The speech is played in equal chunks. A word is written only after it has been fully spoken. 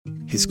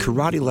his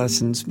karate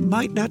lessons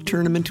might not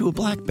turn him into a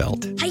black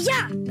belt.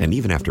 Hi-ya! And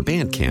even after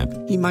band camp,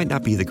 he might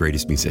not be the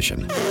greatest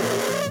musician.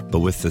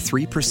 But with the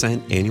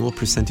 3% annual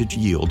percentage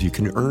yield you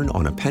can earn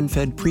on a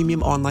PenFed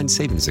premium online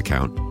savings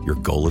account, your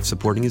goal of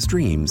supporting his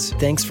dreams...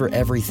 Thanks for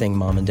everything,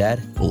 Mom and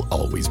Dad. ...will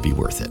always be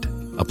worth it.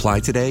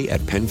 Apply today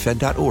at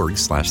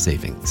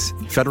PenFed.org/savings.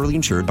 Federally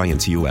insured by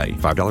NCUA.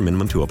 $5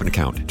 minimum to open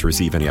account. To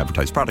receive any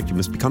advertised product, you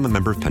must become a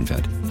member of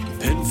PenFed.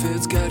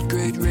 PenFed's got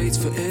great rates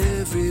for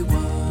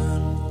everyone.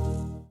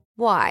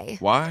 Why?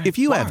 Why? If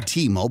you have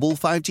T-Mobile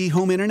 5G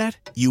home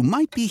internet, you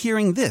might be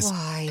hearing this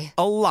Why?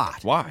 a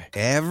lot. Why?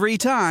 Every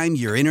time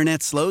your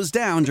internet slows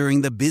down during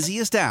the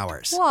busiest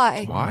hours.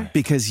 Why? Why?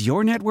 Because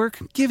your network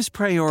gives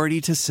priority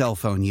to cell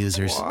phone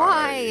users.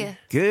 Why?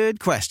 Good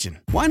question.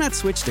 Why not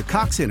switch to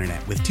Cox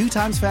Internet with 2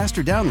 times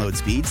faster download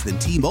speeds than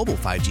T-Mobile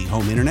 5G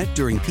home internet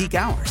during peak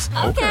hours?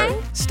 Okay.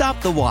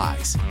 Stop the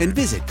whys and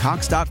visit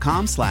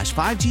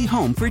cox.com/5G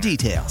home for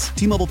details.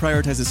 T-Mobile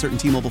prioritizes certain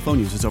T-Mobile phone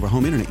users over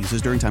home internet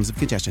users during times of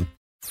congestion.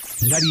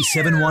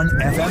 97.1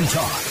 FM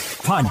Talk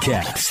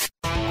Podcast.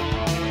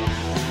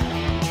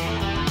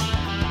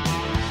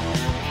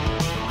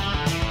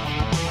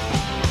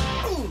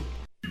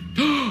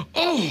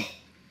 Oh,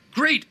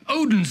 great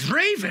Odin's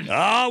Raven.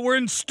 We're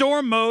in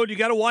storm mode. You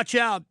got to watch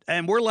out.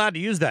 And we're allowed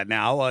to use that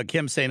now,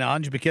 Kim St.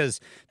 Ange,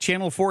 because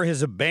Channel 4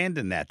 has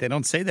abandoned that. They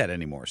don't say that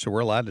anymore. So we're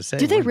allowed to say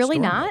Do they we're in really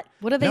storm not? mode.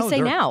 What do they say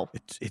now?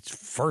 It's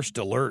first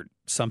alert,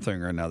 something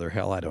or another.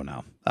 Hell, I don't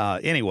know.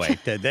 Anyway,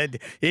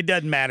 it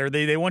doesn't matter.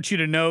 They want you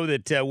to know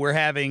that we're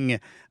having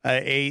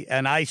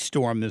an ice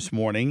storm this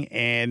morning,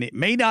 and it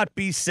may not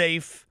be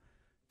safe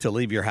to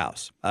leave your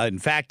house. In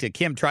fact,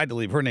 Kim tried to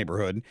leave her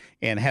neighborhood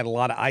and had a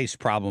lot of ice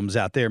problems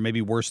out there,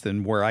 maybe worse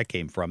than where I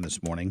came from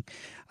this morning.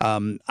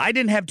 I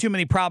didn't have too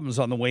many problems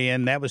on the way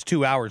in. That was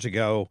 2 hours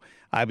ago.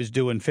 I was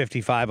doing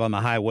 55 on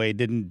the highway,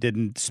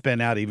 didn't spin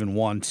out even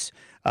once.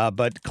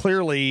 But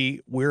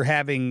clearly, we're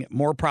having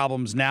more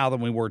problems now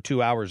than we were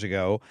 2 hours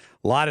ago.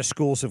 A lot of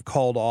schools have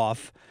called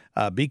off.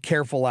 Be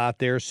careful out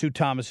there. Sue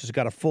Thomas has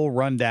got a full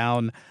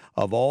rundown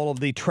of all of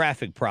the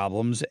traffic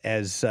problems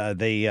as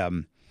they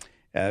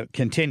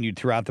continued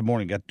throughout the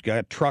morning.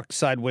 Got trucks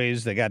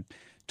sideways. They got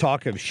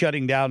talk of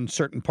shutting down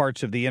certain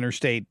parts of the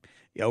interstate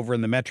over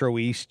in the Metro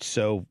East.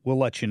 So we'll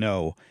let you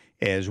know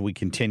as we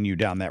continue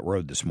down that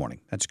road this morning.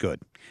 That's good.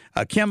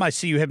 Kim, I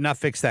see you have not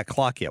fixed that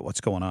clock yet.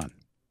 What's going on?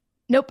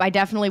 Nope, I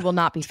definitely will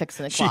not be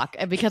fixing the clock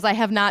because I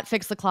have not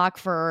fixed the clock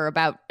for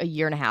about a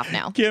year and a half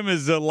now. Kim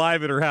is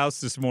live at her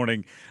house this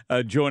morning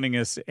joining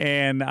us,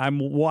 and I'm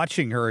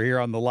watching her here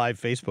on the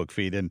live Facebook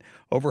feed, and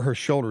over her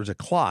shoulder is a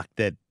clock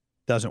that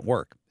doesn't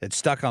work. It's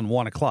stuck on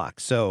 1 o'clock.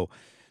 So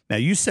now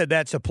you said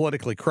that's a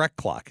politically correct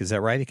clock. Is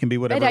that right? It can be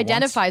whatever it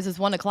identifies as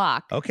 1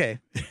 o'clock. Okay.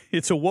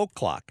 It's a woke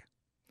clock.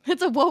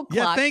 It's a woke clock.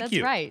 Yeah, thank That's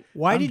you. right.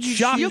 Why I'm did you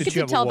shocked You that get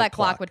you to have a tell woke that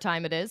clock what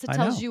time it is. It I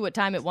tells know. you what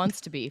time it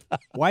wants to be.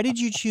 Why did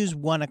you choose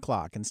 1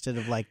 o'clock instead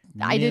of like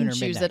noon I didn't or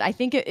choose midnight? it. I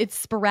think it's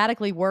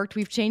sporadically worked.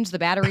 We've changed the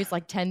batteries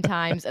like 10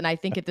 times, and I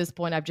think at this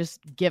point I've just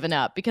given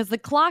up because the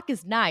clock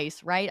is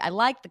nice, right? I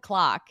like the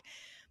clock,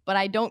 but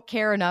I don't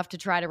care enough to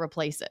try to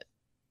replace it.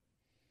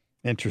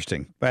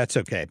 Interesting. That's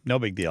okay. No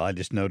big deal. I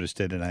just noticed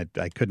it, and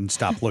I couldn't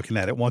stop looking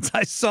at it once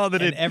I saw that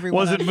And it everyone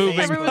wasn't on moving.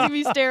 Everyone's going to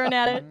be staring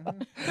at it.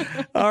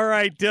 All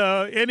right.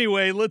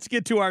 Anyway, let's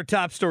get to our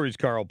top stories,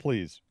 Carl,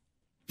 please.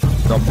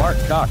 The Marc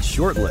Cox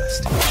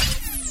Shortlist.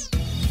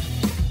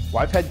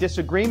 Well, I've had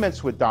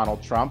disagreements with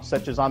Donald Trump,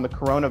 such as on the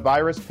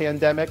coronavirus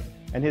pandemic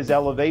and his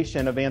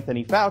elevation of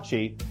Anthony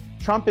Fauci.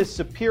 Trump is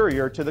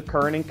superior to the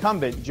current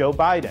incumbent, Joe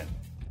Biden.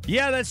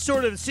 Yeah, that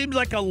sort of seems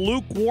like a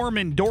lukewarm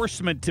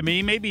endorsement to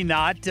me. Maybe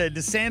not.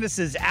 DeSantis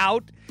is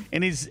out,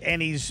 and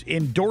he's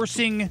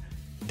endorsing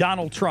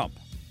Donald Trump.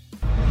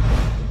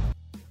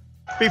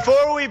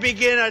 Before we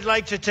begin, I'd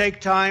like to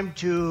take time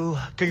to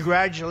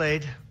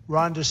congratulate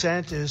Ron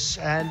DeSantis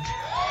and,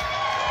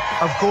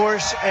 of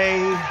course,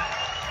 a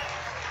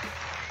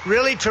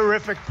really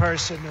terrific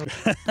person.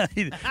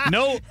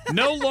 No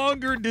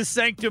longer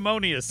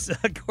DeSanctimonious,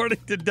 according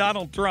to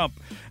Donald Trump.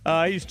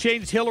 He's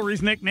changed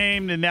Hillary's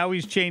nickname, and now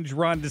he's changed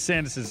Ron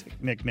DeSantis'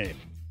 nickname.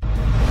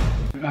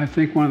 I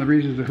think one of the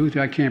reasons the Houthi,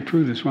 I can't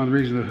prove this, one of the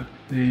reasons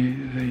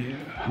the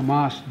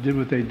Hamas did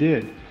what they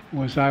did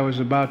was I was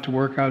about to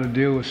work out a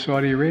deal with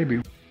Saudi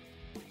Arabia.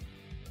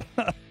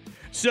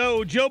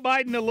 So Joe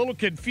Biden a little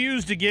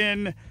confused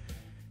again,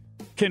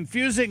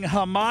 confusing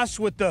Hamas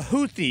with the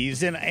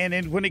Houthis.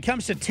 And when it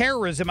comes to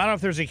terrorism, I don't know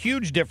if there's a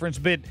huge difference,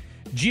 but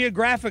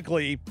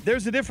geographically,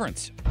 there's a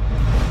difference.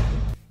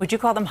 Would you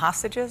call them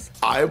hostages?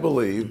 I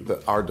believe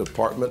that our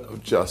Department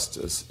of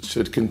Justice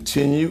should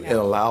continue and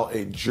allow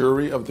a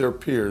jury of their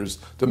peers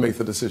to make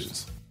the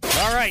decisions.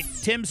 All right,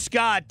 Tim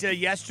Scott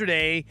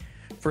yesterday,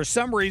 for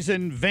some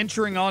reason,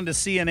 venturing on to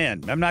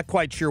CNN. I'm not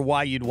quite sure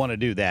why you'd want to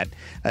do that.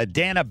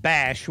 Dana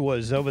Bash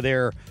was over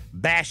there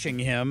bashing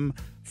him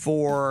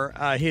for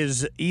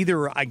his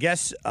either, I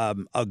guess,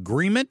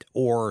 agreement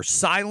or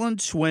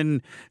silence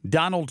when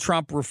Donald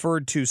Trump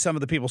referred to some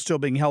of the people still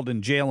being held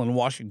in jail in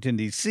Washington,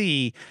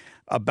 D.C.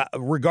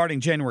 Regarding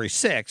January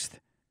 6th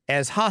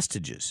as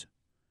hostages.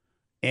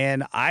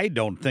 And I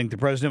don't think the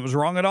president was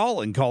wrong at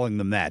all in calling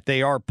them that.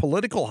 They are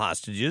political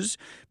hostages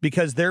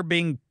because they're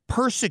being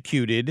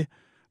persecuted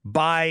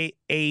by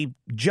a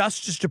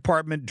Justice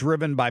Department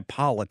driven by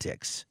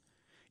politics.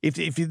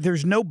 If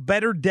there's no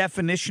better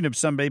definition of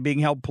somebody being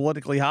held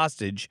politically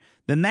hostage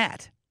than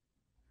that.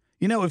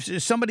 You know,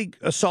 if somebody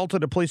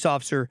assaulted a police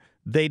officer,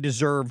 they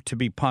deserve to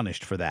be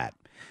punished for that.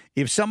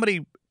 If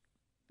somebody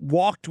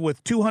walked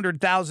with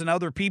 200,000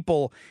 other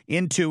people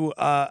into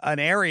an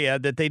area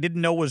that they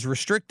didn't know was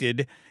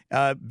restricted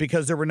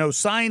because there were no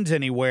signs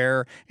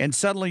anywhere, and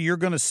suddenly you're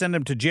going to send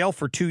them to jail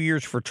for 2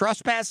 years for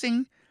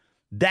trespassing,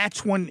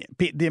 that's when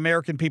the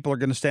American people are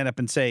going to stand up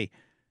and say,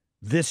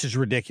 this is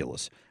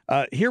ridiculous.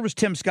 Here was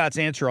Tim Scott's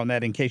answer on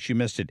that in case you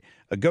missed it.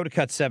 Go to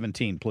cut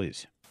 17,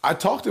 please. I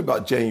talked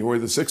about January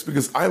the 6th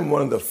because I'm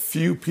one of the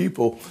few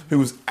people who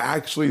was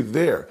actually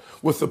there.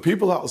 With the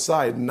people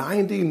outside,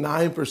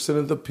 99%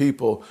 of the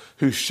people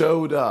who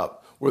showed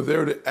up were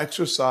there to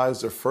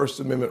exercise their First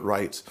Amendment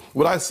rights.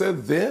 What I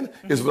said then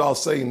is what I'll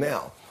say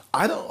now.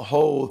 I don't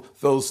hold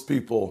those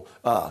people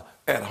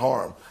at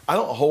harm. I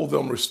don't hold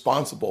them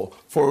responsible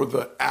for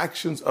the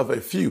actions of a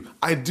few.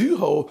 I do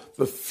hold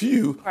the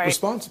few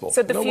responsible.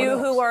 So the few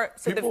who are...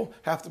 So people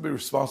have to be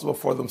responsible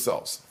for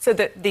themselves. So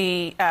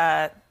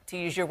to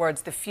use your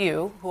words, the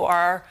few who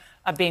are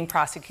being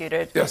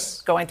prosecuted,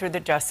 going through the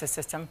justice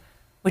system,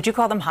 would you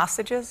call them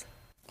hostages?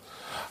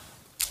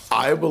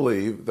 I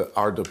believe that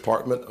our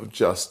Department of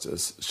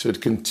Justice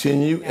should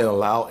continue and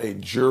allow a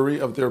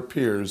jury of their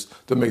peers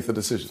to make the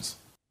decisions.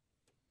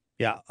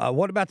 Yeah.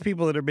 What about the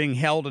people that are being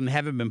held and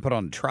haven't been put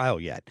on trial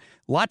yet?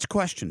 Lots of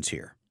questions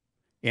here.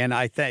 And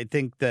I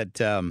think that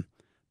the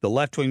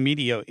left-wing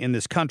media in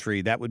this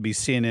country, that would be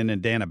CNN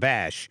and Dana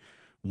Bash,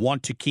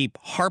 want to keep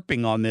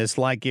harping on this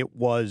like it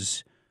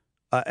was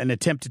an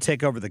attempt to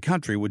take over the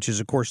country, which is,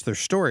 of course, their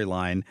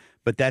storyline.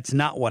 But that's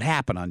not what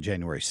happened on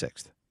January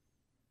 6th.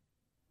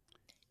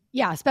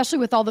 Yeah, especially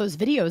with all those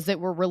videos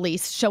that were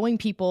released showing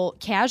people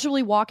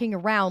casually walking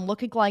around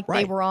looking like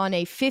they were on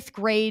a fifth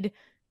grade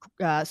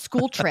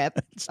school trip,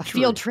 a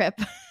field trip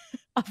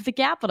of the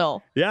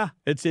Capitol. Yeah,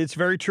 it's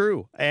very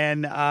true.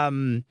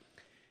 And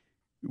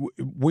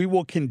we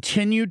will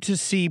continue to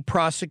see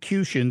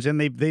prosecutions, and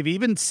they've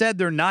even said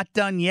they're not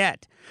done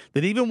yet,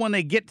 that even when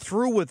they get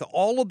through with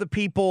all of the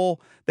people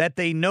that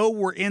they know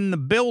were in the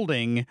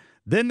building,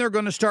 then they're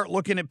going to start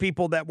looking at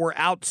people that were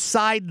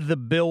outside the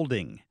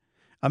building.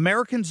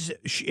 Americans,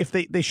 if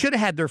they should have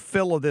had their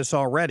fill of this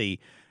already,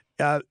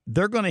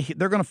 they're going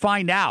to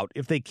find out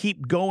if they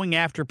keep going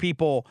after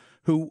people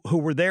who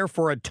were there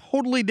for a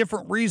totally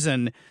different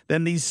reason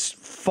than these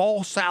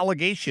false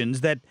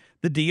allegations that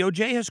the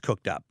DOJ has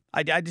cooked up.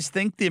 I just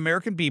think the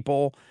American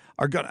people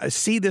are going to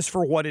see this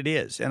for what it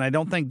is, and I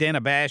don't think Dana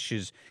Bash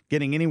is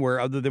getting anywhere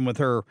other than with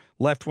her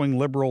left-wing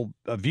liberal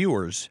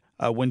viewers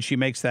when she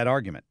makes that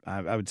argument.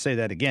 I would say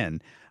that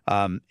again.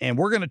 And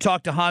we're going to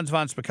talk to Hans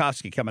von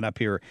Spakovsky coming up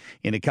here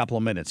in a couple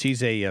of minutes. He's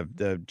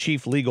the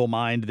chief legal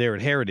mind there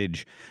at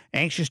Heritage.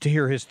 Anxious to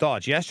hear his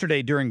thoughts.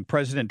 Yesterday, during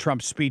President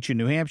Trump's speech in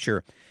New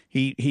Hampshire,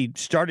 he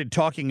started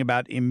talking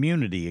about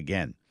immunity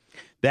again.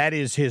 That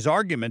is his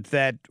argument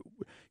that,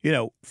 you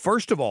know,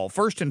 first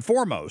and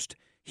foremost,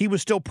 he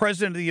was still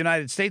president of the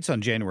United States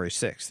on January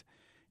 6th.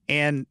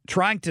 And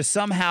trying to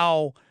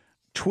somehow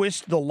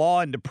twist the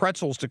law into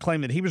pretzels to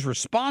claim that he was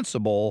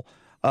responsible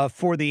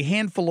for the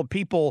handful of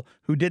people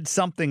who did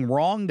something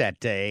wrong that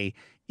day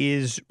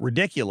is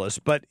ridiculous.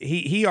 But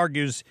he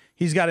argues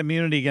he's got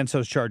immunity against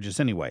those charges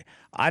anyway.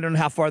 I don't know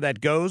how far that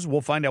goes.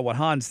 We'll find out what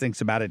Hans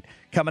thinks about it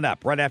coming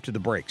up right after the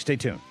break. Stay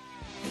tuned.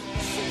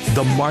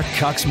 The Marc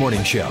Cox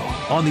Morning Show,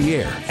 on the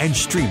air and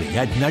streaming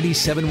at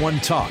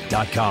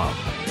 971talk.com.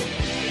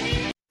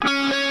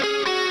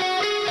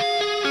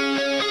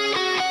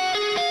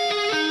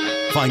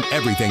 Find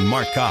everything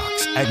Marc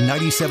Cox at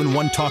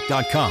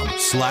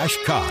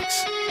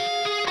 971talk.com/Cox.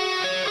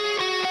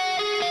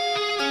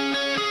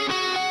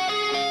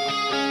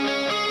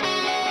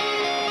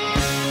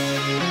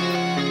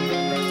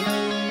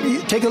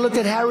 Take a look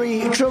at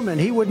Harry Truman.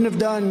 He wouldn't have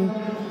done,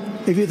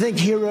 if you think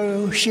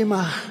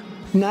Hiroshima,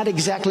 not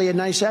exactly a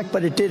nice act,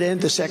 but it did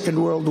end the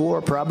Second World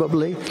War,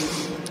 probably.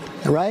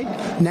 Right?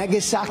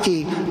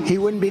 Nagasaki, he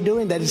wouldn't be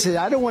doing that. He said,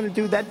 I don't want to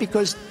do that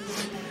because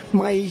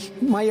my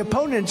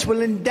opponents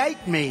will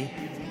indict me.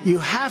 You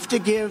have to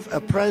give a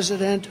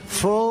president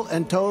full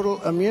and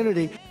total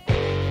immunity.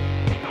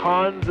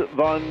 Hans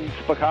von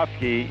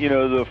Spakovsky,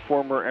 the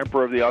former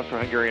emperor of the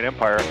Austro-Hungarian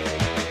Empire.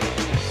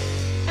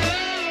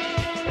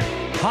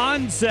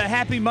 Hans,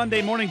 happy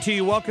Monday morning to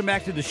you. Welcome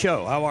back to the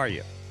show. How are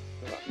you?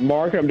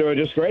 Mark, I'm doing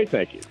just great,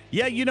 thank you.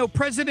 Yeah,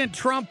 President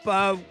Trump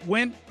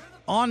went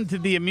on to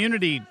the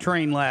immunity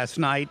train last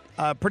night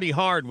pretty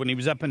hard when he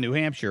was up in New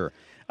Hampshire.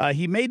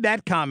 He made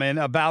that comment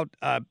about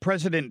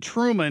President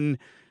Truman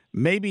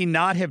maybe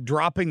not have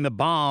dropping the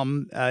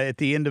bomb at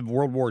the end of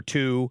World War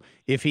II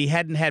if he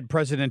hadn't had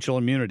presidential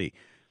immunity.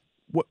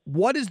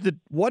 What is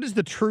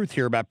the truth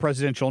here about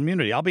presidential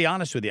immunity? I'll be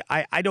honest with you.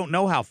 I don't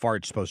know how far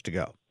it's supposed to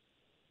go.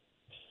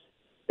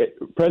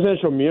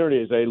 presidential immunity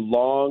is a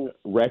long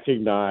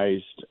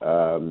recognized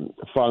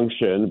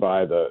function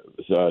by the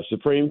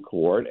Supreme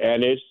Court,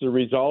 and it's the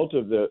result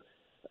of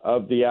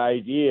the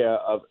idea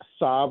of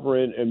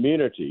sovereign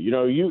immunity.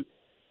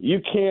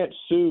 You can't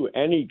sue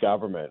any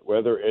government,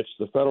 whether it's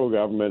the federal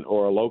government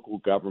or a local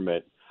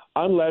government,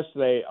 unless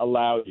they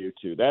allow you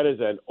to. That is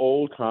an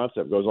old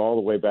concept, goes all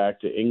the way back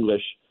to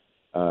English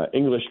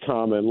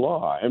common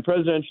law, and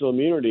presidential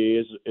immunity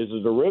is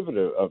a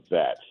derivative of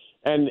that.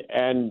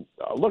 And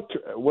look,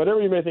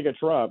 whatever you may think of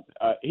Trump,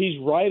 he's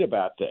right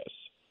about this.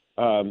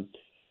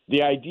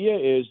 The idea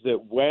is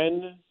that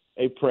when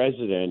a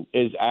president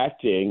is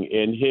acting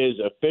in his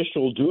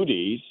official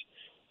duties,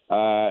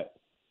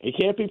 he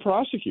can't be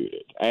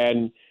prosecuted.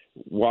 And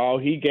while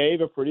he gave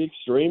a pretty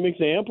extreme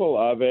example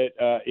of it,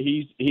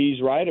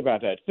 he's right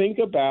about that. Think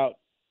about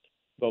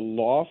the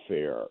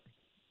lawfare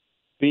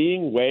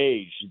being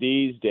waged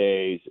these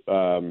days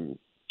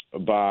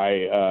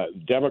by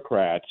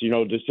Democrats.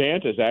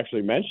 DeSantis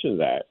actually mentioned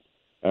that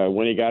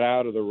when he got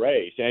out of the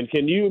race. And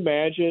can you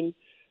imagine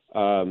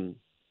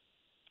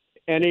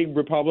any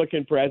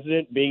Republican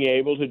president being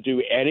able to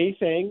do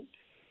anything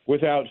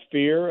without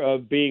fear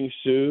of being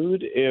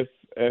sued if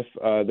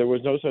there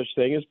was no such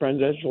thing as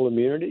presidential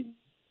immunity?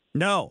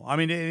 No. I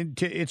mean,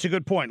 it's a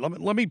good point.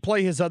 Let me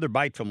play his other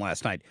bite from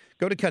last night.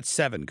 Go to cut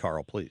 7,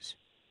 Carl, please.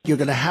 You're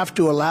going to have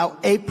to allow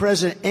any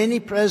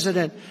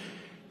president,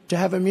 to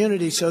have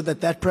immunity so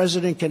that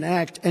president can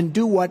act and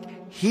do what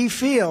he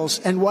feels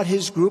and what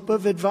his group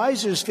of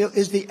advisors feel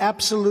is the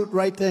absolute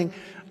right thing.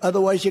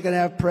 Otherwise, you're going to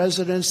have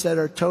presidents that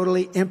are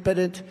totally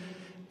impotent,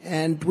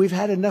 and we've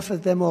had enough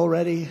of them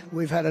already.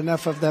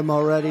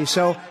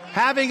 So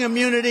having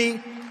immunity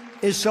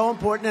is so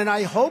important, and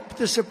I hope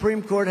the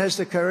Supreme Court has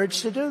the courage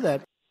to do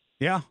that.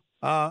 Yeah,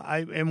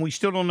 and we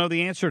still don't know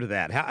the answer to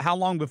that. How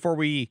long before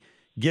we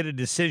get a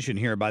decision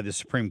here by the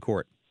Supreme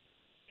Court?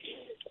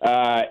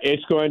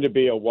 It's going to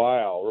be a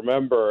while.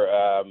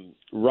 Remember,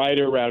 right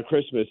around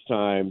Christmas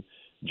time,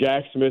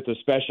 Jack Smith, the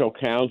special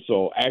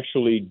counsel,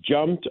 actually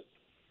jumped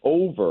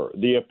over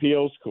the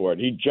appeals court.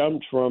 He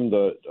jumped from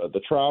the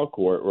trial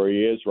court, where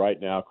he is right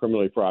now,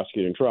 criminally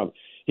prosecuting Trump.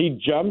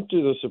 He jumped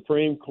to the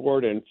Supreme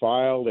Court and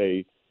filed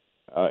a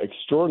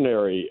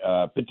extraordinary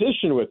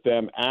petition with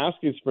them,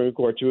 asking the Supreme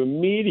Court to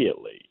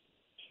immediately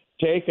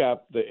take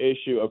up the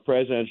issue of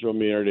presidential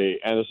immunity,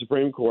 and the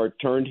Supreme Court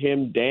turned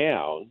him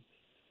down.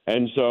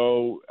 And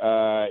so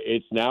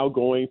it's now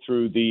going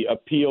through the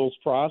appeals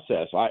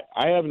process.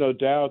 I have no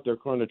doubt they're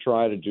going to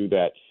try to do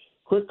that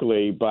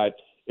quickly, but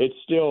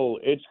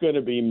it's going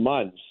to be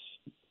months,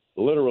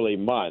 literally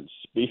months,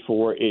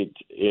 before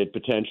it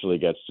potentially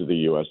gets to the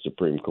U.S.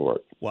 Supreme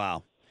Court.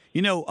 Wow.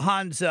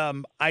 Hans,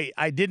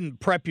 I didn't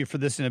prep you for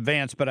this in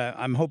advance, but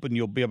I'm hoping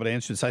you'll be able to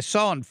answer this. I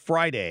saw on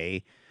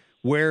Friday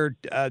where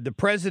the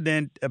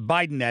president,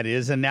 Biden that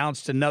is,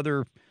 announced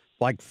another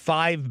like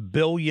 $5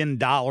 billion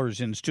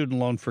in student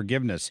loan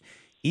forgiveness,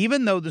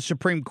 even though the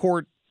Supreme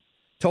Court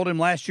told him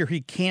last year he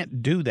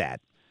can't do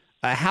that.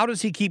 How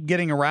does he keep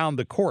getting around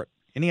the court?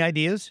 Any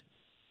ideas?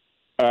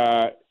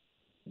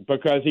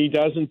 Because he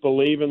doesn't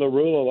believe in the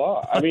rule of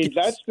law. I mean,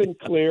 that's been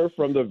clear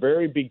from the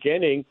very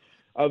beginning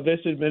of this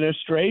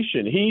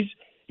administration. He's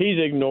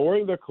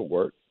ignoring the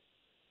court,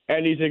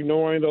 and he's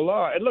ignoring the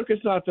law. And look,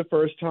 it's not the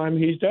first time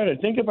he's done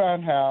it. Think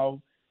about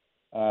how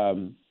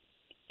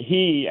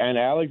he and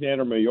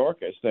Alexander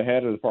Mayorkas, the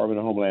head of the Department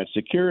of Homeland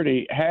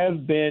Security,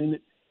 have been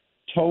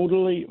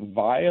totally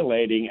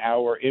violating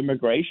our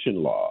immigration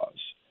laws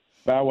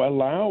by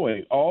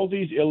allowing all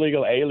these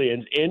illegal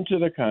aliens into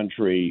the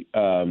country.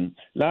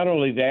 Not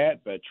only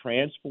that, but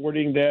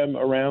transporting them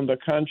around the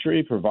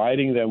country,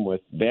 providing them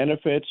with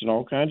benefits and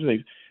all kinds of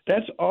things.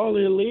 That's all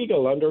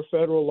illegal under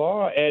federal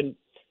law, and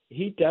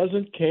he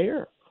doesn't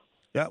care.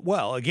 Yeah,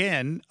 well,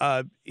 again,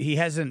 he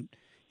hasn't.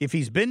 If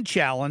he's been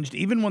challenged,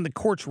 even when the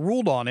courts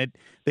ruled on it,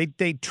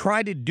 they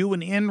try to do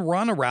an end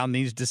run around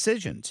these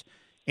decisions.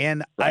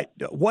 And right.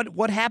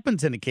 What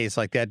happens in a case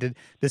like that?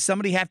 Does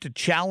somebody have to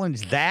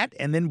challenge that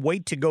and then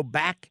wait to go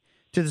back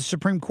to the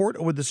Supreme Court,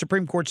 or would the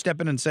Supreme Court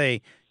step in and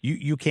say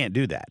you can't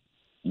do that?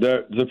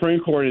 The Supreme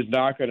Court is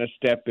not going to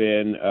step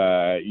in.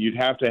 You'd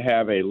have to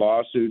have a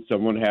lawsuit.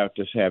 Someone would have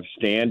to have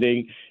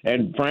standing.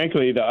 And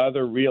frankly, the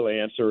other real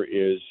answer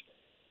is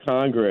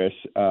Congress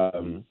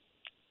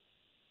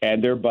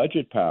and their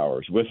budget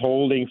powers,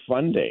 withholding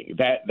funding.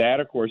 That,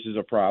 of course, is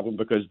a problem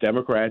because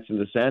Democrats in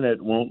the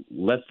Senate won't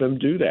let them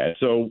do that.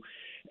 So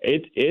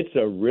it's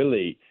a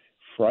really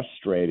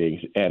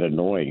frustrating and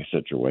annoying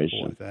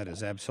situation. Boy, that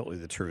is absolutely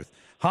the truth.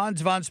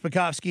 Hans von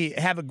Spakovsky,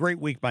 have a great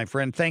week, my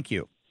friend. Thank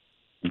you.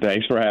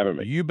 Thanks for having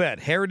me. You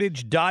bet.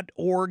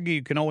 Heritage.org.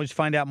 You can always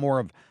find out more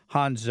of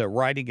Hans'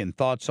 writing and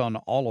thoughts on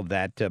all of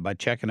that by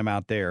checking him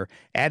out there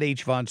at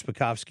H. von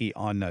Spakovsky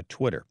on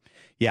Twitter.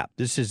 Yeah,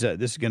 this is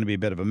going to be a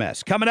bit of a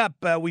mess. Coming up,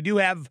 we do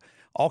have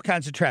all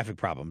kinds of traffic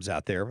problems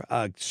out there.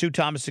 Sue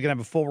Thomas is going to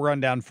have a full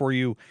rundown for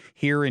you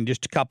here in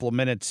just a couple of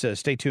minutes.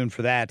 Stay tuned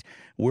for that.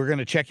 We're going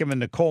to check in with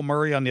Nicole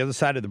Murry on the other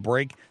side of the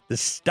break. The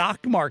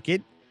stock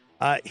market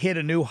hit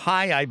a new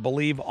high, I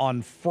believe,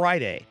 on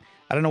Friday.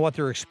 I don't know what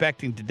they're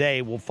expecting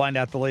today. We'll find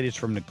out the latest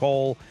from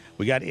Nicole.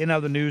 We got In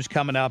Other News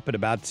coming up at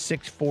about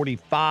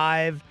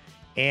 6:45.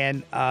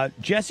 And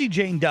Jessie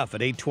Jane Duff at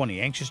 8:20,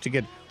 anxious to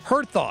get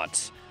her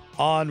thoughts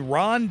on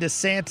Ron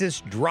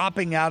DeSantis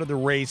dropping out of the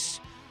race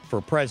for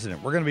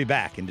president. We're going to be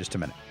back in just a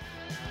minute.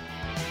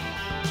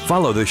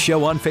 Follow the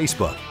show on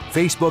Facebook,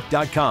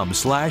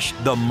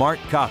 facebook.com/The Marc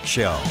Cox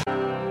Show.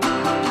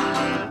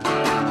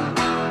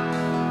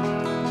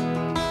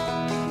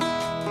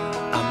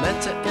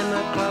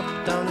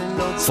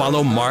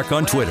 Follow Mark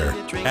on Twitter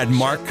at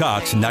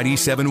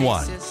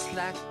MarkCox971.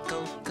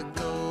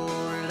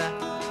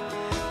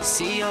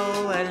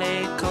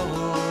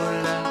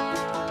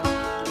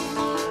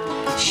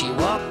 She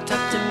walked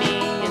up to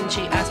me and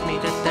she asked me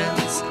to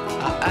dance.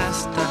 I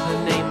asked her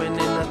her name and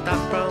in a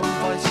dark brown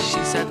voice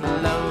she said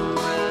hello,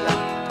 hello.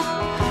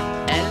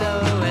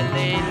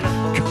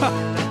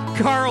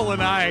 Carl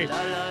and I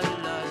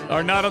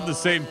are not on the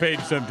same page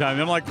sometimes.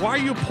 I'm like, why are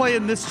you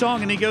playing this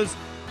song? And he goes,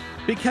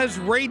 because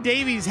Ray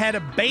Davies had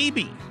a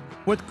baby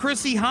with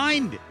Chrissy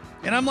Hynde.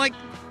 And I'm like,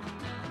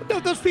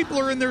 no, those people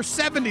are in their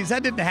 70s.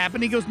 That didn't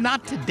happen. He goes,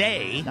 not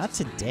today. Not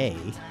today.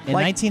 In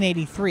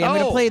 1983. I'm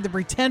going to play The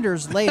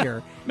Pretenders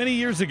later. Many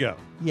years ago.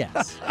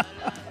 Yes.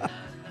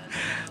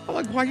 I'm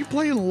like, why are you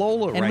playing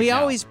Lola right now? And we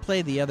always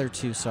play the other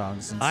two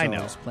songs. And so I know.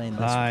 I was playing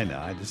this I one. know.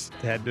 I just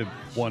had to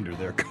wonder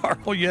there.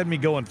 Carl, you had me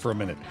going for a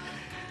minute.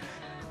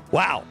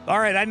 Wow. All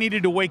right. I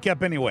needed to wake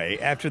up anyway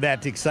after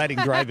that exciting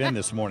drive in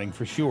this morning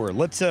for sure.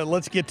 Let's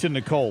get to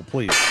Nicole,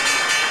 please.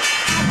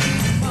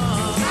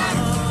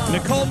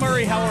 Nicole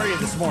Murry, how are you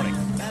this morning?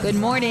 Good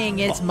morning.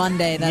 It's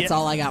Monday. That's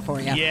all I got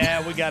for you.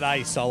 Yeah, we got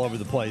ice all over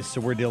the place,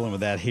 so we're dealing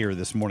with that here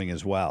this morning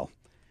as well.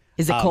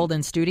 Is it cold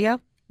in studio?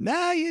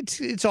 Nah,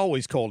 it's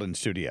always cold in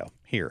studio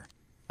here.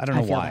 I don't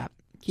know feel why. that.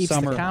 Keeps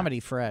Summer, the comedy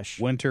fresh.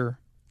 winter,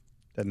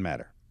 doesn't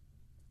matter.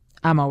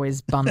 I'm always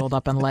bundled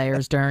up in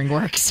layers during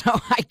work, so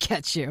I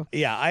get you.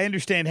 Yeah, I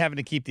understand having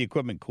to keep the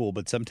equipment cool,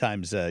 but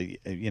sometimes, it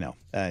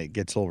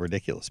gets a little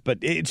ridiculous. But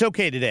it's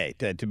okay today,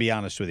 to be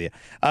honest with you.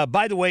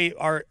 By the way,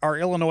 our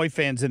Illinois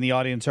fans in the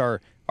audience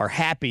are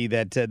happy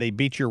that they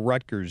beat your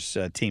Rutgers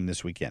team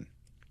this weekend.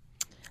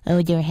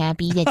 Oh, they're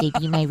happy that they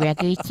beat my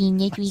Rutgers team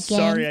this weekend?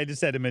 Sorry, I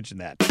just had to mention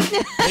that.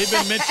 They've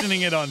been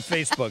mentioning it on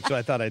Facebook, so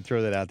I thought I'd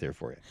throw that out there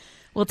for you.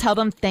 Well, tell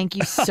them thank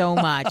you so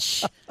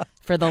much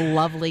for the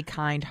lovely,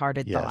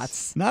 kind-hearted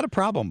thoughts. Not a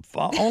problem.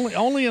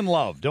 Only in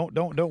love.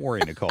 Don't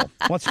worry, Nicole.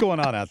 What's going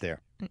on out there?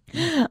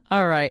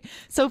 All right.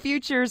 So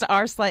futures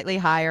are slightly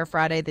higher.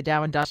 Friday, the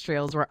Dow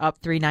Industrials were up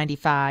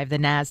 395, the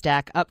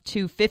NASDAQ up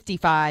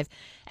 255,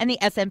 and the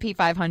S&P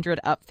 500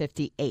 up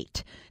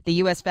 58. The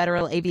U.S.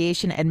 Federal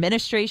Aviation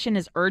Administration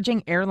is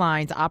urging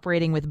airlines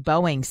operating with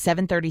Boeing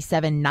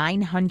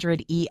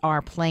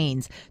 737-900ER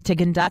planes to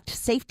conduct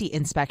safety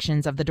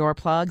inspections of the door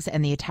plugs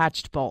and the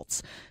attached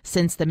bolts.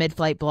 Since the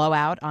mid-flight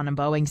blowout on a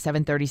Boeing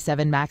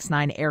 737 MAX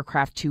 9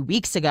 aircraft 2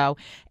 weeks ago,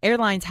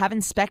 airlines have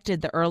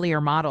inspected the earlier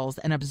models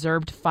and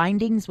observed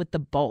findings with the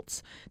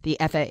bolts. The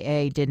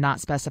FAA did not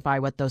specify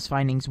what those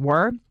findings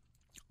were.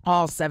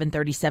 All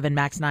 737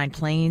 MAX 9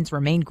 planes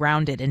remain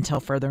grounded until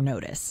further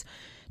notice.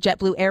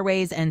 JetBlue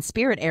Airways and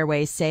Spirit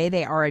Airways say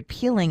they are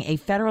appealing a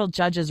federal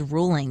judge's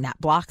ruling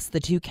that blocks the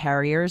two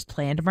carriers'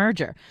 planned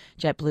merger.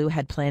 JetBlue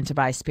had planned to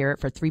buy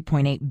Spirit for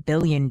 $3.8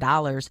 billion.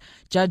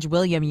 Judge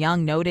William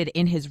Young noted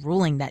in his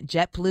ruling that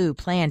JetBlue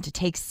planned to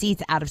take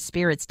seats out of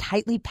Spirit's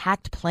tightly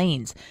packed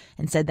planes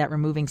and said that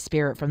removing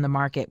Spirit from the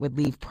market would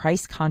leave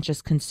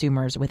price-conscious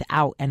consumers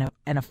without an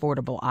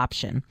affordable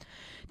option.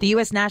 The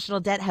U.S.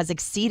 national debt has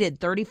exceeded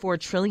 $34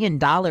 trillion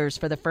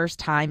for the first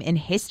time in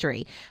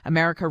history.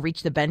 America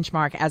reached the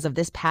benchmark as of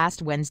this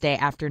past Wednesday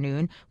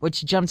afternoon,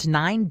 which jumped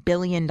 $9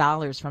 billion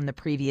from the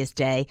previous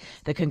day.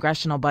 The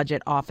Congressional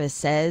Budget Office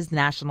says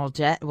national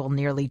debt will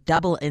nearly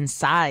double in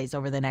size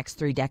over the next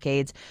 3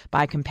 decades.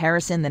 By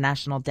comparison, the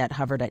national debt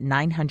hovered at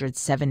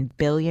 $907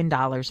 billion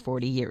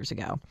 40 years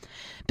ago.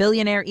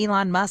 Billionaire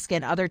Elon Musk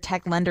and other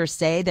tech lenders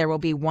say there will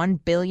be 1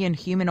 billion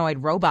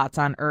humanoid robots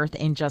on Earth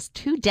in just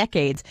 2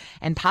 decades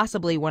and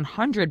possibly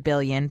 100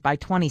 billion by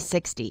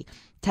 2060.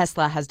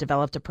 Tesla has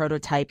developed a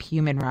prototype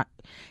humanoid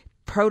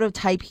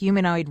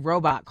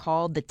robot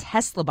called the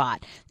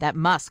TeslaBot that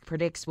Musk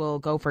predicts will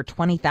go for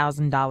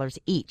 $20,000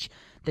 each.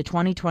 The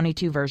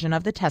 2022 version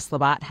of the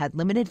TeslaBot had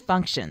limited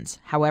functions.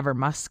 However,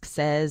 Musk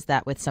says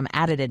that with some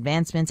added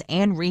advancements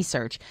and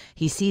research,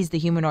 he sees the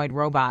humanoid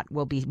robot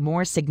will be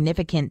more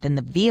significant than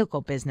the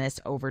vehicle business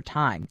over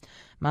time.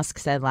 Musk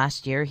said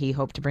last year he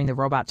hoped to bring the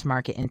robot to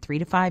market in 3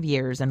 to 5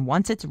 years, and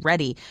once it's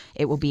ready,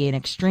 it will be an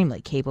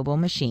extremely capable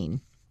machine.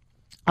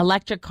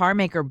 Electric car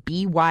maker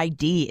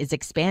BYD is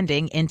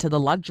expanding into the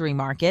luxury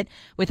market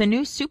with a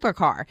new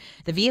supercar.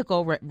 The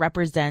vehicle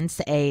represents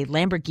a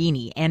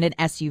Lamborghini and an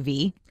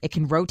SUV. It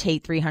can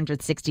rotate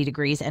 360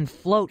 degrees and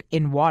float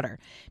in water.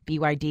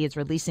 BYD is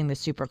releasing the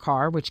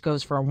supercar, which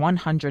goes for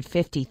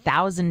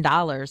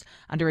 $150,000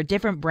 under a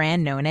different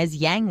brand known as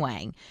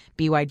Yangwang.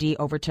 BYD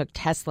overtook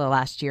Tesla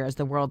last year as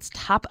the world's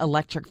top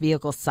electric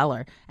vehicle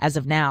seller. As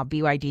of now,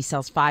 BYD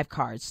sells 5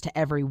 cars to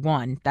every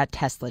one that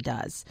Tesla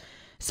does.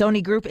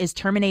 Sony Group is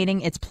terminating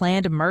its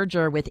planned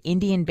merger with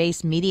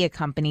Indian-based media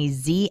company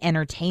Z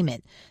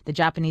Entertainment. The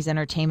Japanese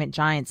entertainment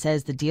giant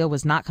says the deal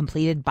was not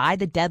completed by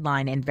the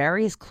deadline and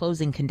various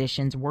closing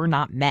conditions were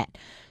not met.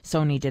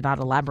 Sony did not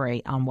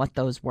elaborate on what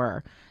those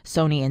were.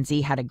 Sony and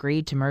Z had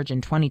agreed to merge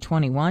in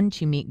 2021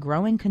 to meet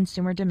growing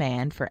consumer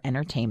demand for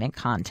entertainment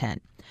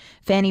content.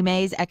 Fannie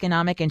Mae's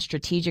Economic and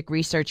Strategic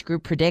Research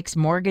Group predicts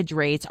mortgage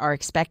rates are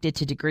expected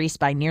to decrease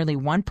by nearly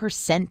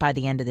 1% by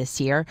the end of this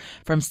year,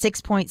 from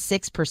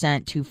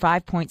 6.6% to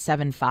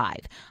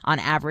 5.75%. On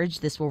average,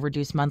 this will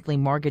reduce monthly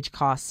mortgage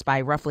costs by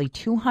roughly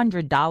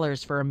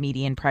 $200 for a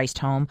median-priced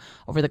home.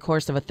 Over the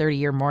course of a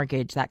 30-year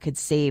mortgage, that could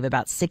save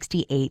about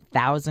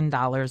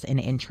 $68,000 in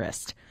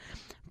interest.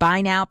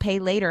 Buy now, pay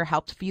later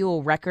helped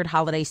fuel record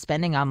holiday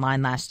spending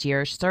online last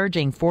year,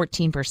 surging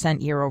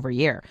 14% year over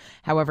year.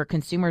 However,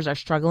 consumers are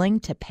struggling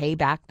to pay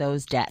back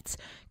those debts.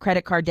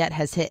 Credit card debt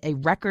has hit a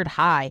record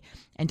high,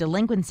 and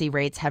delinquency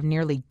rates have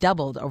nearly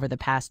doubled over the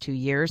past 2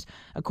 years.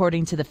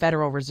 According to the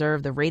Federal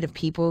Reserve, the rate of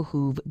people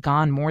who've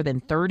gone more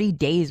than 30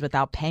 days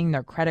without paying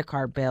their credit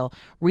card bill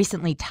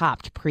recently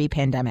topped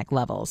pre-pandemic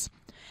levels.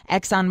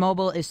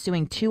 ExxonMobil is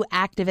suing 2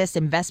 activist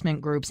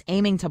investment groups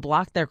aiming to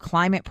block their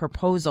climate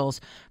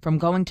proposals from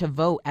going to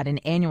vote at an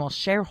annual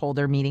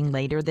shareholder meeting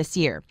later this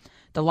year.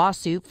 The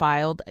lawsuit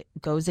filed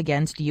goes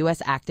against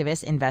U.S.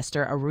 activist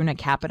investor Aruna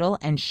Capital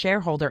and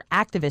shareholder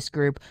activist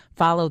group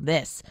Follow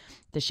This.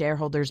 The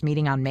shareholders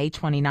meeting on May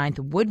 29th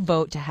would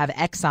vote to have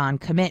Exxon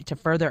commit to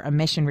further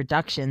emission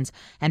reductions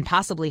and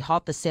possibly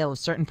halt the sale of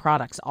certain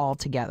products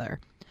altogether.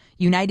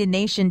 United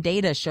Nations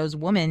data shows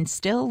women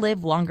still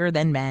live longer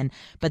than men,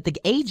 but the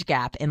age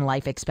gap in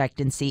life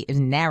expectancy is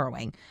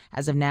narrowing.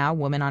 As of now,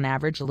 women on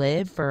average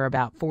live for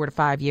about 4 to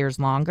 5 years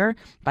longer.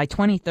 By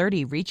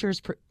 2030,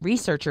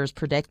 researchers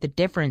predict the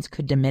difference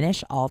could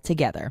diminish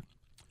altogether.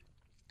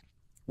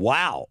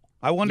 Wow.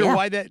 I wonder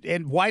why that,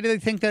 and why do they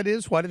think that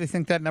is? Why do they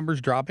think that number's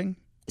dropping?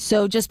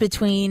 So just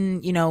between,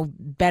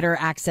 better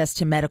access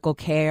to medical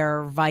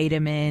care,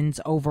 vitamins,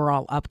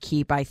 overall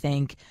upkeep, I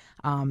think,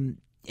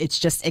 it's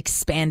just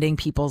expanding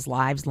people's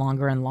lives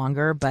longer and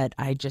longer. But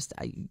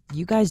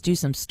you guys do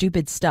some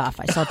stupid stuff.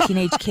 I saw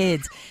teenage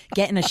kids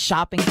get in a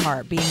shopping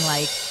cart being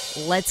like,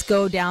 let's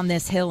go down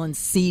this hill and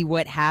see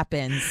what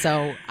happens.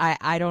 So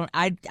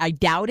I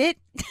doubt it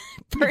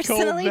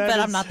personally, Nicole, but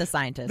I'm not the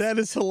scientist. That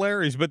is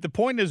hilarious. But the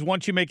point is,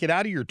 once you make it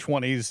out of your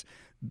 20s,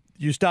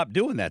 you stop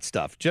doing that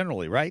stuff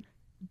generally, right?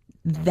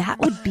 That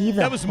would be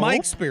the That was hope. my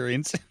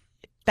experience.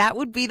 That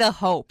would be the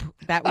hope.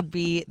 That would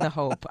be the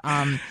hope.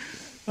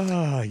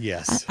 Oh,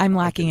 yes. I'm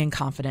lacking in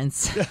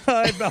confidence.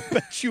 I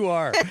bet you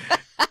are.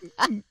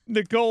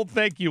 Nicole,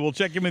 thank you. We'll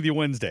check in with you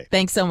Wednesday.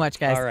 Thanks so much,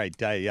 guys. All right.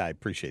 I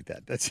appreciate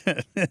that. That's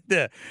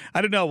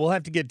I don't know. We'll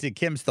have to get to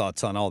Kim's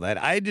thoughts on all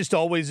that. I just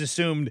always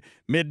assumed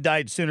mid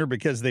died sooner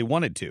because they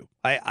wanted to.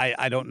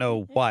 I don't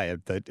know why.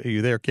 Are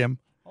you there, Kim?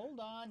 Hold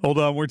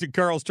on.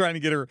 Carl's trying to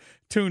get her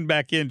tuned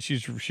back in.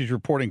 She's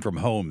reporting from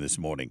home this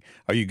morning.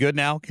 Are you good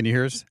now? Can you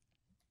hear us?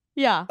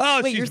 Yeah.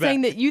 Oh, wait, you're back.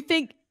 saying that you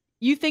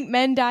think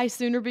men die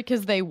sooner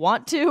because they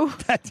want to?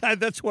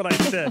 That's what I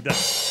said.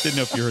 Didn't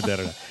know if you heard that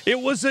or not. It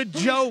was a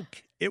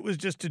joke. It was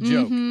just a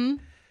joke. Mm-hmm.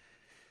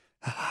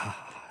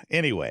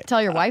 Anyway.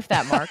 Tell your wife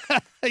that, Mark.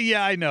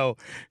 Yeah, I know.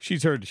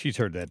 She's heard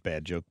that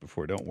bad joke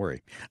before. Don't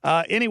worry.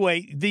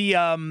 Anyway, the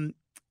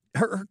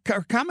her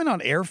comment on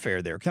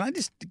airfare there. Can I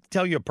just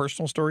tell you a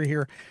personal story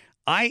here?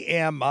 I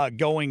am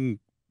going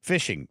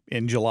fishing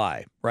in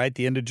July, right?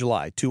 The end of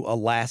July, to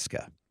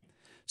Alaska.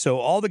 So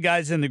all the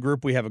guys in the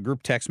group, we have a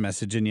group text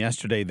message, and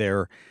yesterday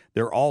they're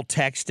all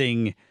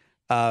texting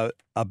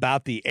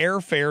about the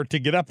airfare to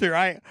get up there.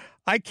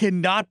 I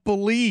cannot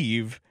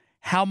believe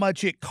how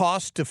much it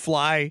costs to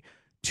fly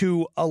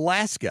to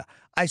Alaska.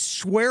 I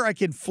swear I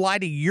can fly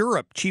to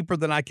Europe cheaper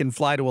than I can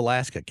fly to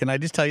Alaska. Can I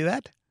just tell you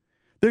that?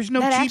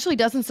 That actually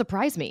doesn't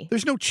surprise me.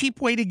 There's no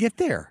cheap way to get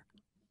there.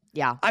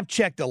 Yeah. I've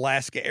checked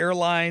Alaska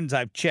Airlines.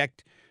 I've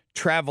checked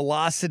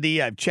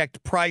Travelocity. I've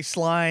checked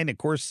Priceline. Of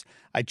course,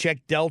 I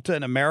checked Delta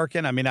and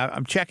American. I mean,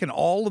 I'm checking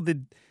all of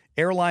the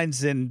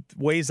airlines in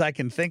ways I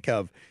can think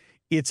of.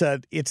 It's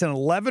an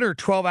 11 or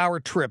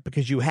 12-hour trip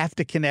because you have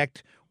to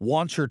connect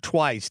once or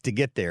twice to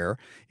get there.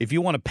 If you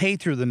want to pay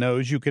through the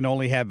nose, you can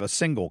only have a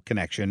single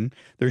connection.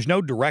 There's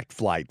no direct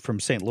flight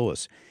from St.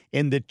 Louis.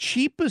 And the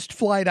cheapest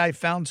flight I've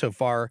found so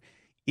far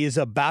is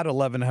about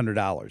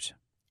 $1,100.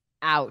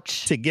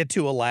 Ouch. To get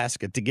to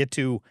Alaska, to get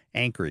to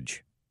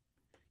Anchorage.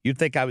 You'd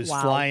think I was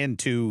flying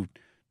to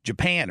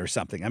Japan or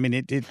something. I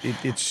mean,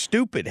 it's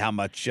stupid how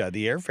much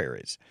the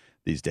airfare is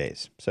these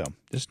days. So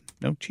just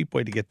no cheap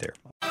way to get there.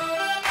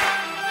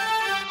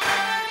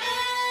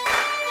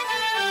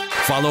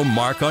 Follow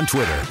Mark on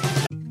Twitter.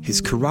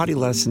 His karate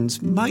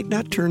lessons might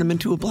not turn him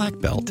into a black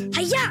belt.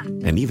 Hi-ya!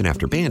 And even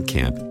after band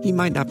camp, he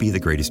might not be the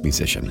greatest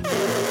musician.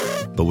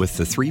 But with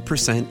the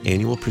 3%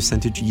 annual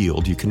percentage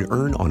yield you can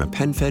earn on a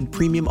PenFed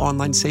premium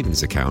online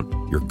savings account,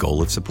 your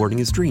goal of supporting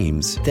his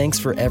dreams... Thanks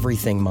for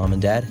everything, Mom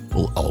and Dad.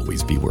 ...will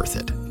always be worth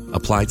it.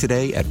 Apply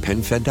today at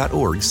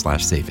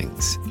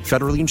PenFed.org/savings.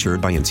 Federally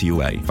insured by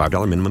NCUA.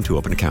 $5 minimum to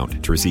open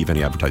account. To receive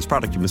any advertised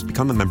product, you must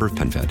become a member of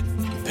PenFed.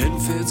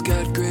 PenFed's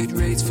got great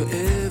rates for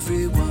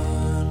everyone.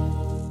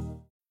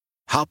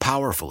 How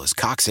powerful is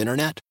Cox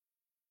Internet?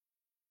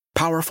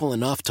 Powerful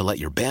enough to let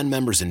your band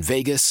members in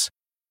Vegas,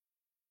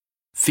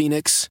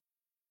 Phoenix,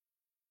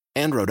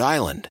 and Rhode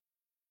Island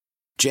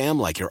jam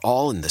like you're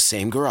all in the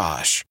same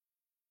garage.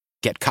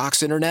 Get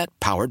Cox Internet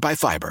powered by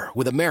fiber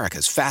with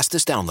America's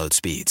fastest download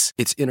speeds.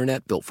 It's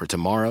internet built for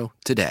tomorrow,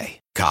 today.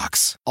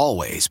 Cox,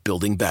 always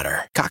building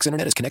better. Cox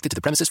Internet is connected to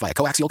the premises via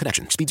coaxial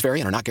connection. Speeds vary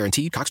and are not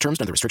guaranteed. Cox terms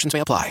and other restrictions may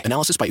apply.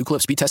 Analysis by Ookla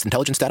of Speed Test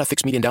Intelligence Data.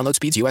 Fixed median download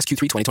speeds. US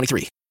Q3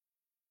 2023.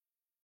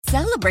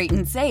 Celebrate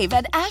and save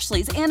at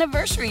Ashley's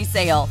Anniversary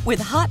Sale. With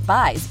Hot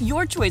Buys,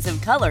 your choice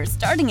of colors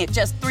starting at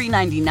just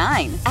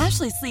 $3.99.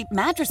 Ashley Sleep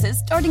mattresses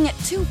starting at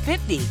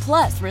 $2.50.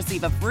 Plus,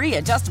 receive a free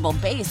adjustable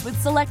base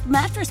with select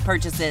mattress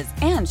purchases.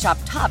 And shop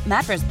top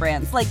mattress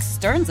brands like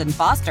Stearns &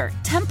 Foster,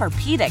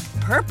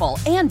 Tempur-Pedic, Purple,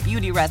 and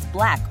Beautyrest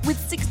Black with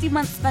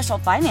 60-month special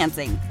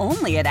financing.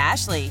 Only at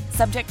Ashley.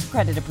 Subject to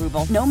credit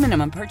approval. No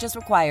minimum purchase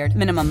required.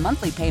 Minimum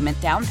monthly payment,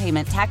 down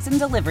payment, tax, and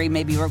delivery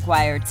may be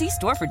required. See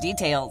store for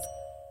details.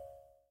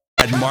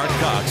 At Marc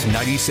Cox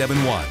 97.1.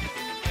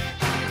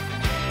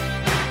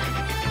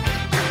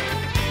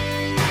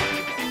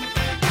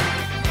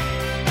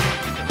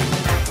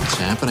 What's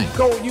happening?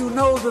 Go, you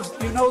know the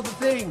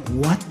thing.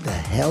 What the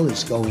hell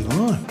is going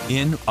on?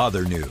 In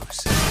other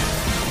news.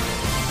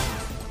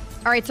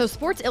 All right, so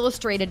Sports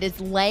Illustrated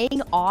is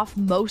laying off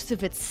most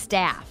of its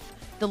staff.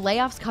 The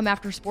layoffs come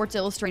after Sports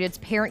Illustrated's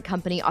parent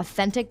company,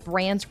 Authentic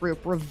Brands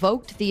Group,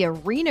 revoked the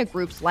Arena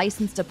Group's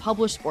license to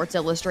publish Sports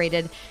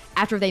Illustrated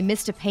after they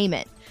missed a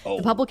payment.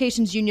 The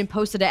publications union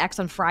posted to X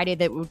on Friday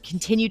that it would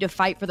continue to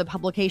fight for the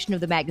publication of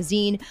the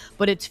magazine,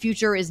 but its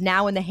future is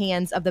now in the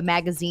hands of the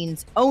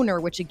magazine's owner,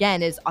 which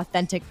again is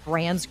Authentic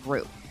Brands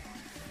Group.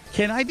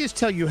 Can I just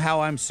tell you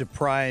how I'm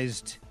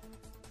surprised,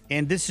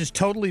 and this is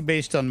totally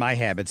based on my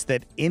habits,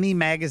 that any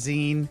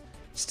magazine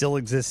still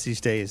exists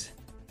these days?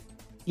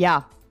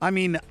 Yeah. I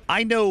mean,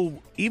 I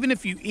know even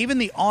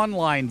the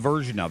online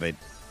version of it,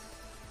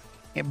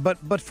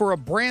 but for a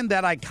brand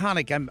that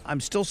iconic, I'm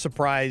still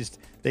surprised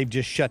they've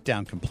just shut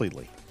down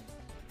completely.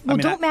 Well,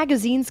 don't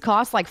magazines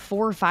cost like $4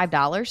 or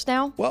 $5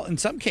 now? Well, in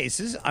some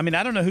cases. I mean,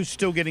 I don't know who's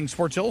still getting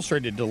Sports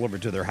Illustrated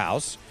delivered to their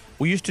house.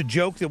 We used to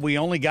joke that we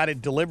only got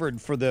it delivered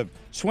for the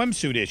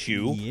swimsuit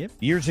issue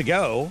years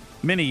ago,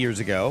 many years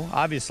ago,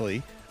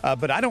 obviously.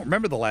 But I don't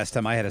remember the last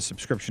time I had a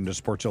subscription to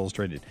Sports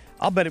Illustrated.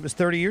 I'll bet it was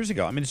 30 years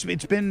ago. I mean,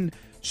 it's been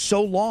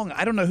so long.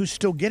 I don't know who's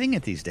still getting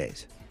it these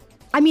days.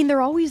 I mean,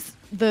 they're always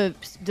the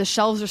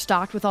shelves are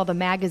stocked with all the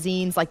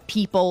magazines, like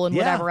People and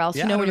whatever else,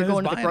 when you're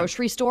going to the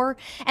grocery store.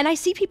 And I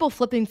see people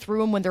flipping through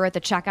them when they're at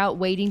the checkout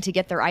waiting to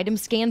get their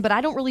items scanned, but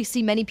I don't really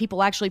see many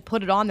people actually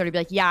put it on there to be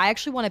like, yeah, I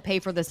actually want to pay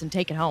for this and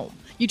take it home.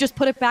 You just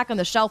put it back on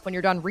the shelf when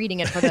you're done reading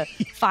it for the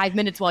 5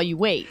 minutes while you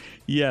wait.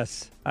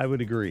 Yes, I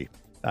would agree.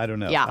 I don't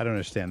know. Yeah. I don't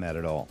understand that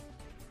at all.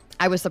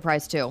 I was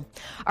surprised, too. All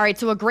right,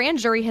 so a grand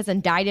jury has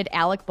indicted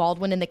Alec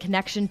Baldwin in the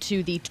connection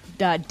to the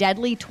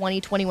deadly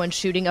 2021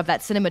 shooting of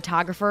that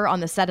cinematographer on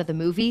the set of the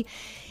movie.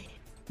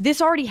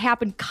 This already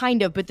happened,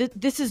 kind of, but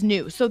this is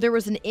new. So there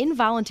was an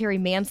involuntary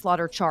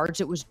manslaughter charge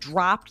that was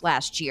dropped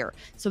last year.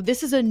 So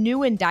this is a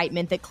new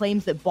indictment that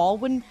claims that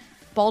Baldwin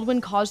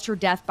caused her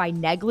death by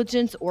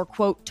negligence or,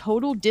 quote,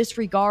 total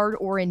disregard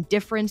or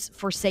indifference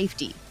for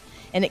safety.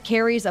 And it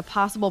carries a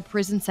possible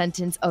prison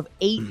sentence of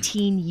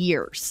 18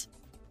 years.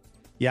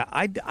 Yeah,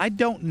 I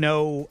don't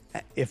know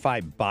if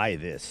I buy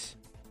this.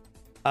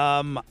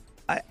 Carl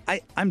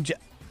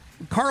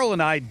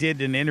and I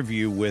did an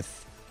interview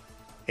with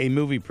a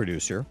movie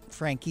producer,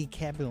 Frankie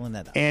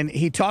Cabulonetta, and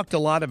he talked a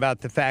lot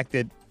about the fact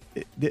that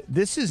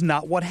this is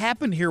not what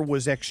happened here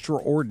was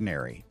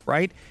extraordinary,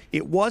 right?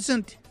 It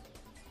wasn't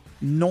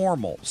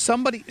normal.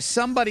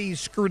 Somebody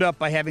screwed up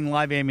by having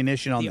live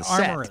ammunition on the set.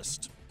 The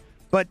armorist.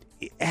 But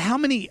how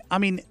many? I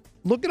mean,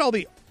 look at all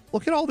the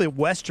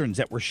westerns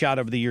that were shot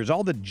over the years,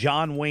 all the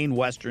John Wayne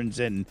westerns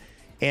and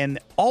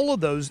all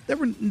of those.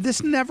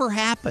 This never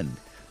happened.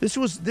 This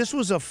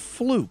was a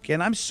fluke,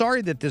 and I'm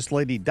sorry that this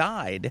lady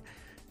died.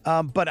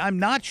 But I'm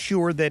not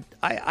sure that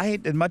I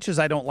as much as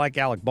I don't like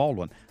Alec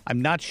Baldwin,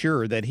 I'm not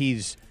sure that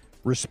he's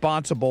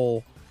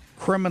responsible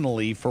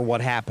criminally for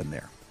what happened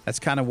there. That's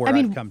kind of where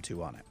I've come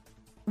to on it.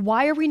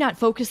 Why are we not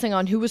focusing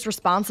on who was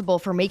responsible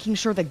for making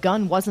sure the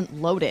gun wasn't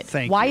loaded?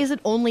 Why is it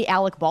only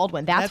Alec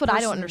Baldwin? That's what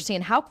I don't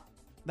understand. How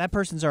that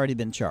person's already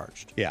been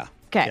charged. Yeah.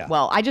 Okay, yeah.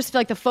 Well, I just feel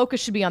like the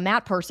focus should be on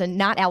that person,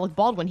 not Alec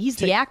Baldwin. He's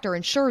the actor,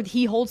 and sure,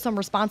 he holds some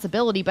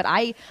responsibility, but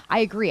I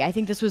agree. I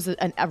think this was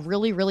a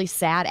really, really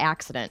sad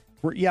accident.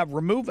 Yeah,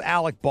 remove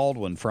Alec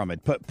Baldwin from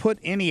it. Put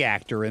any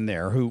actor in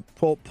there who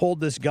pulled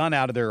this gun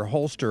out of their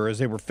holster as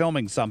they were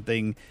filming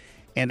something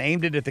and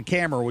aimed it at the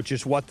camera, which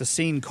is what the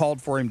scene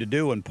called for him to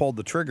do, and pulled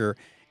the trigger,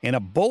 and a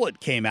bullet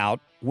came out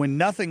when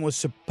nothing was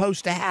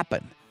supposed to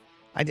happen.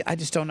 I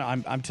just don't know.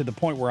 I'm to the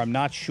point where I'm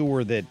not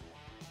sure that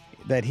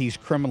that he's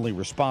criminally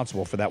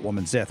responsible for that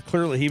woman's death.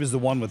 Clearly, he was the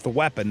one with the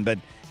weapon, but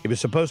it was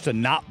supposed to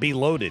not be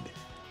loaded.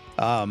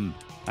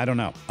 I don't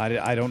know.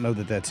 I don't know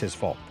that that's his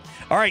fault.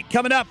 All right,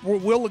 coming up,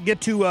 we'll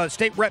get to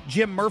State Rep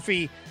Jim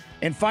Murphy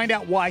and find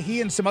out why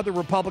he and some other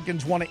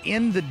Republicans want to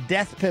end the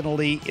death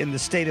penalty in the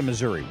state of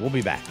Missouri. We'll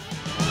be back.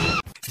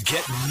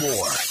 Get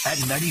more at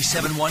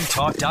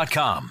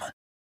 971talk.com.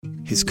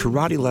 His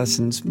karate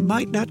lessons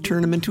might not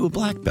turn him into a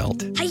black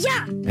belt.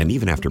 Hi-ya! And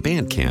even after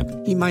band camp,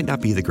 he might not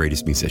be the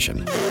greatest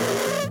musician.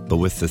 But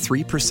with the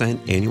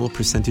 3% annual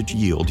percentage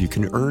yield you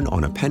can earn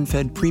on a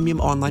PenFed premium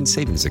online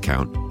savings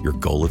account, your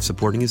goal of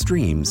supporting his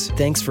dreams...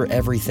 Thanks for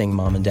everything,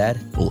 Mom and Dad.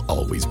 ...will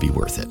always be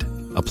worth it.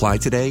 Apply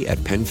today at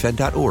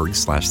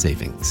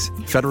PenFed.org/savings.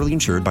 Federally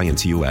insured by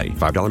NCUA.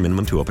 $5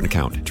 minimum to open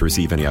account. To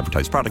receive any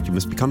advertised product, you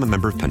must become a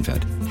member of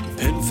PenFed.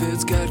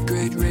 PenFed's got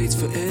great rates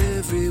for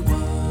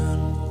everyone.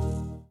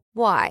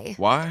 Why?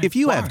 Why? If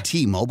you have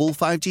T-Mobile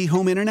 5G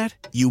home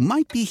internet, you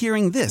might be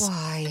hearing this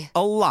Why?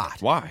 a lot.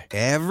 Why?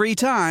 Every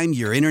time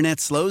your internet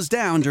slows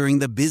down during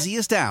the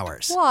busiest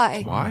hours.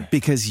 Why? Why?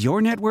 Because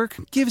your network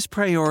gives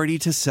priority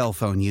to cell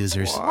phone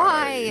users.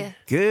 Why?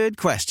 Good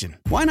question.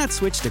 Why not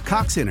switch to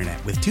Cox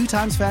Internet with 2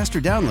 times faster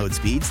download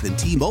speeds than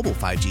T-Mobile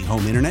 5G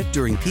home internet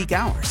during peak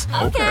hours?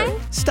 Okay.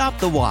 Stop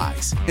the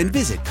whys and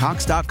visit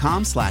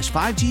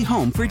cox.com/5G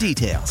home for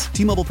details.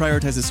 T-Mobile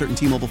prioritizes certain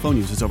T-Mobile phone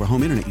users over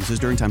home internet users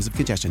during times of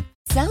congestion.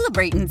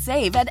 Celebrate and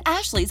save at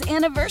Ashley's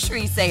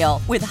Anniversary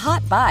Sale. With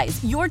Hot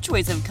Buys, your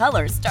choice of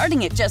colors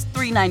starting at just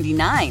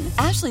 $3.99.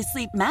 Ashley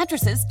Sleep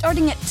mattresses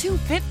starting at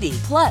 $2.50.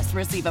 Plus,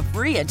 receive a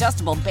free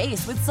adjustable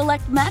base with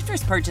select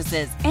mattress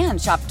purchases.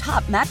 And shop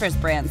top mattress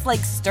brands like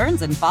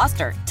Stearns &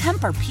 Foster,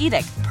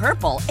 Tempur-Pedic,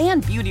 Purple,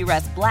 and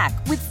Beautyrest Black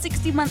with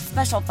 60-month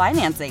special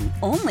financing.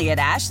 Only at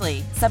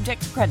Ashley.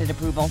 Subject to credit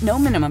approval. No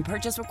minimum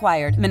purchase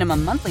required.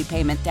 Minimum monthly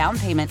payment, down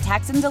payment,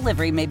 tax, and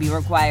delivery may be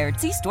required.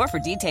 See store for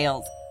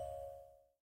details.